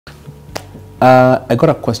I got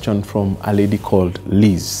a question from a lady called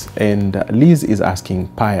Liz, and Liz is asking,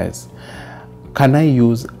 Pius, can I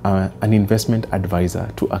use an investment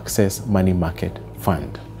advisor to access money market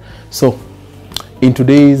fund? So in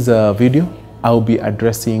today's video, I'll be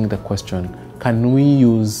addressing the question, can we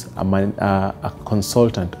use a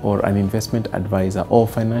consultant or an investment advisor or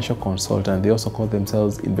financial consultant, they also call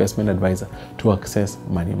themselves investment advisor, to access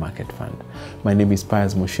money market fund? My name is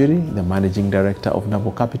Pius Mugo, the managing director of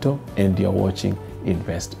Nabo Capital, and you're watching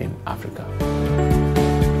Invest in Africa.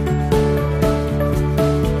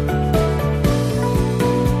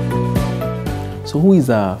 So who is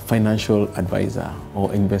a financial advisor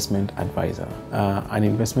or investment advisor? An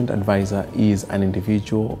investment advisor is an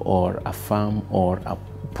individual or a firm or a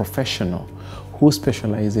professional who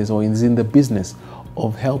specializes or is in the business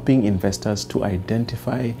of helping investors to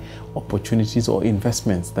identify opportunities or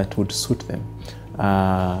investments that would suit them.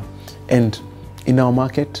 And in our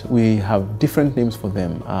market, we have different names for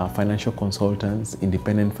them: financial consultants,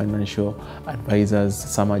 independent financial advisors,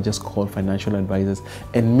 some are just called financial advisors,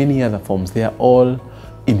 and many other forms. They are all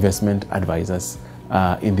investment advisors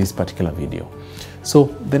in this particular video. So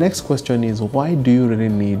the next question is, why do you really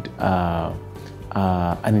need an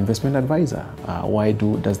investment advisor? Why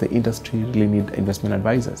does the industry really need investment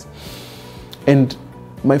advisors? And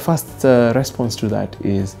my first response to that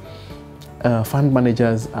is, fund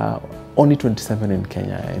managers are only 27 in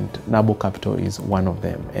Kenya, and Nabo Capital is one of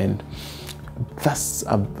them, and that's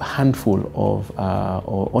a handful of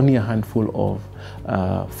or only a handful of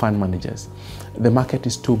fund managers. The market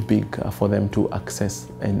is too big for them to access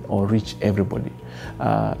or reach everybody.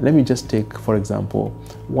 Let me just take, for example,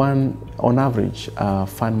 on average,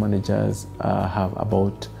 fund managers have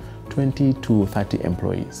about 20 to 30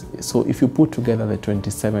 employees. So if you put together the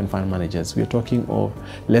 27 fund managers, we're talking of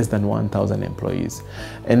less than 1,000 employees.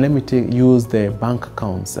 And let me use the bank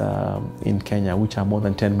accounts in Kenya, which are more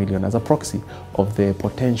than 10 million, as a proxy of the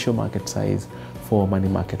potential market size for money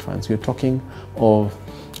market funds. We're talking of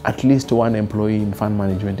at least one employee in fund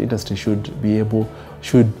management industry should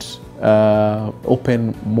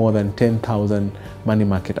open more than 10,000 money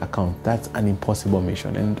market accounts. That's an impossible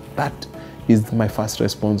mission, and that is my first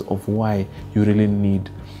response of why you really need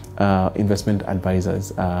investment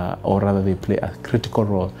advisors, or rather they play a critical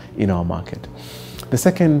role in our market. The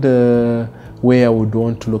second way I would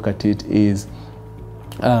want to look at it is,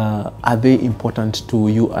 are they important to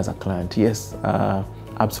you as a client? Yes,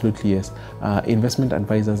 absolutely yes. Investment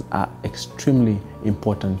advisors are extremely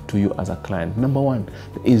important to you as a client. Number one,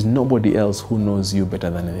 there is nobody else who knows you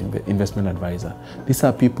better than an investment advisor. These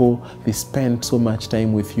are people, they spend so much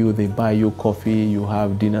time with you, they buy you coffee, you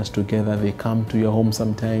have dinners together, they come to your home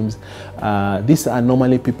sometimes. These are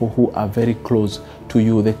normally people who are very close to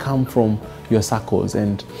you. They come from your circles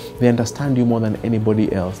and they understand you more than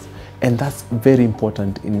anybody else. And that's very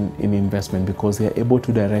important in investment, because they are able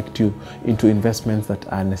to direct you into investments that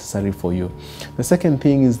are necessary for you. The second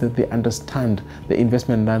thing is that they understand the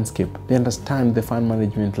investment landscape. They understand the fund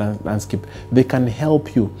management landscape. They can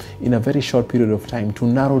help you in a very short period of time to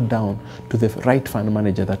narrow down to the right fund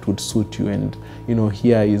manager that would suit you. And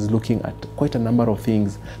here is looking at quite a number of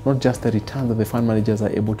things, not just the returns that the fund managers are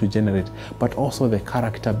able to generate, but also the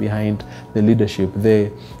character behind the leadership,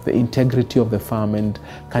 the integrity of the firm, and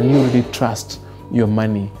can you really trust your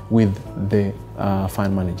money with the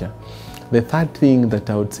fund manager. The third thing that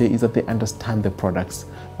I would say is that they understand the products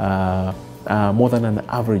more than an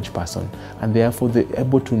average person, and therefore they're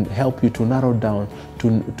able to help you to narrow down to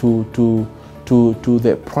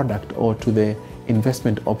the product or to the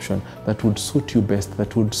investment option that would suit you best,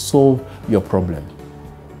 that would solve your problem.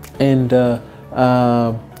 And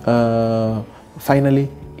finally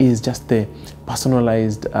is just the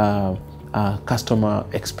personalized customer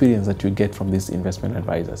experience that you get from these investment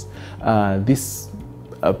advisors. These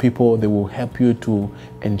people, they will help you to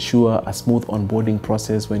ensure a smooth onboarding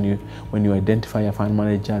process. When you identify a fund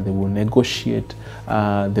manager, they will negotiate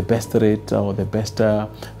the best rate or the best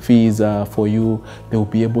fees for you. They will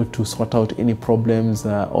be able to sort out any problems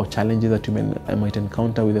or challenges that you might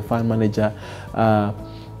encounter with the fund manager.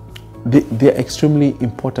 They're extremely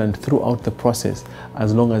important throughout the process,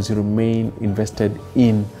 as long as you remain invested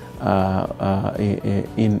in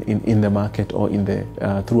the market or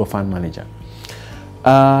through a fund manager.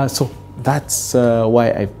 So that's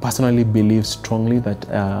why I personally believe strongly that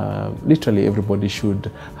literally everybody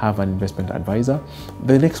should have an investment advisor.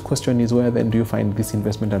 The next question is, where then do you find these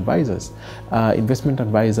investment advisors? Investment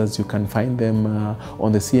advisors, you can find them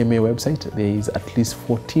on the CMA website. There is at least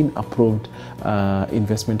 14 approved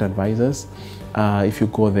investment advisors. If you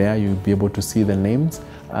go there, you'll be able to see the names.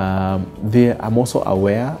 I'm also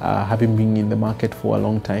aware, having been in the market for a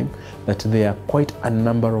long time, that there are quite a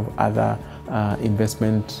number of other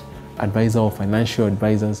investment advisor or financial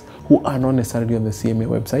advisors who are not necessarily on the CMA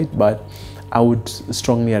website, but I would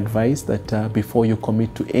strongly advise that before you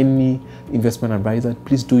commit to any investment advisor,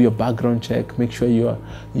 please do your background check. Make sure you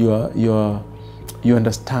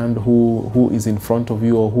understand who is in front of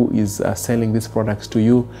you or who is selling these products to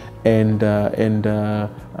you, and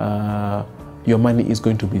your money is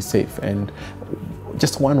going to be safe. And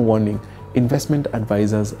just one warning: investment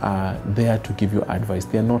advisors are there to give you advice.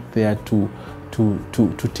 They are not there to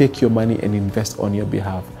take your money and invest on your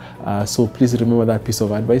behalf. So please remember that piece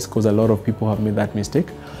of advice, because a lot of people have made that mistake.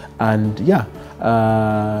 And yeah,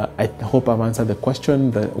 I hope I've answered the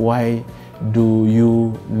question that why do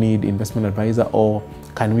you need investment advisor, or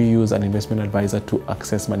can we use an investment advisor to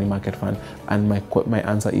access money market fund? And my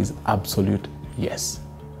answer is absolute yes.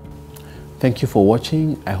 Thank you for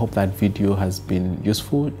watching. I hope that video has been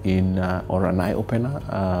useful or an eye-opener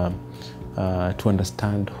to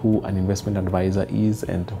understand who an investment advisor is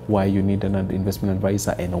and why you need an investment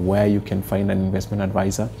advisor and where you can find an investment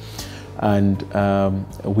advisor. And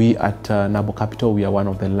we at Nabo Capital, we are one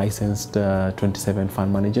of the licensed 27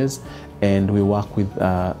 fund managers, and we work with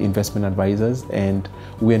investment advisors, and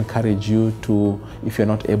we encourage you to, if you're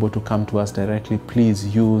not able to come to us directly,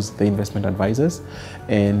 please use the investment advisors.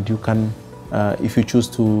 And you can, if you choose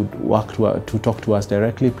to talk to us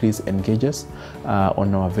directly, please engage us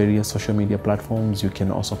on our various social media platforms. You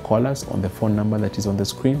can also call us on the phone number that is on the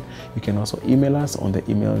screen. You can also email us on the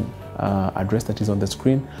email address that is on the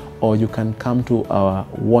screen, or you can come to our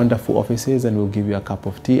wonderful offices and we'll give you a cup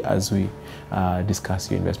of tea as we discuss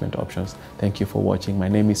your investment options. Thank you for watching. My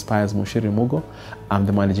name is Pius Mugo. I'm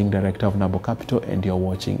the Managing Director of Nabo Capital, and you're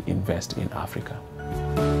watching Invest in Africa.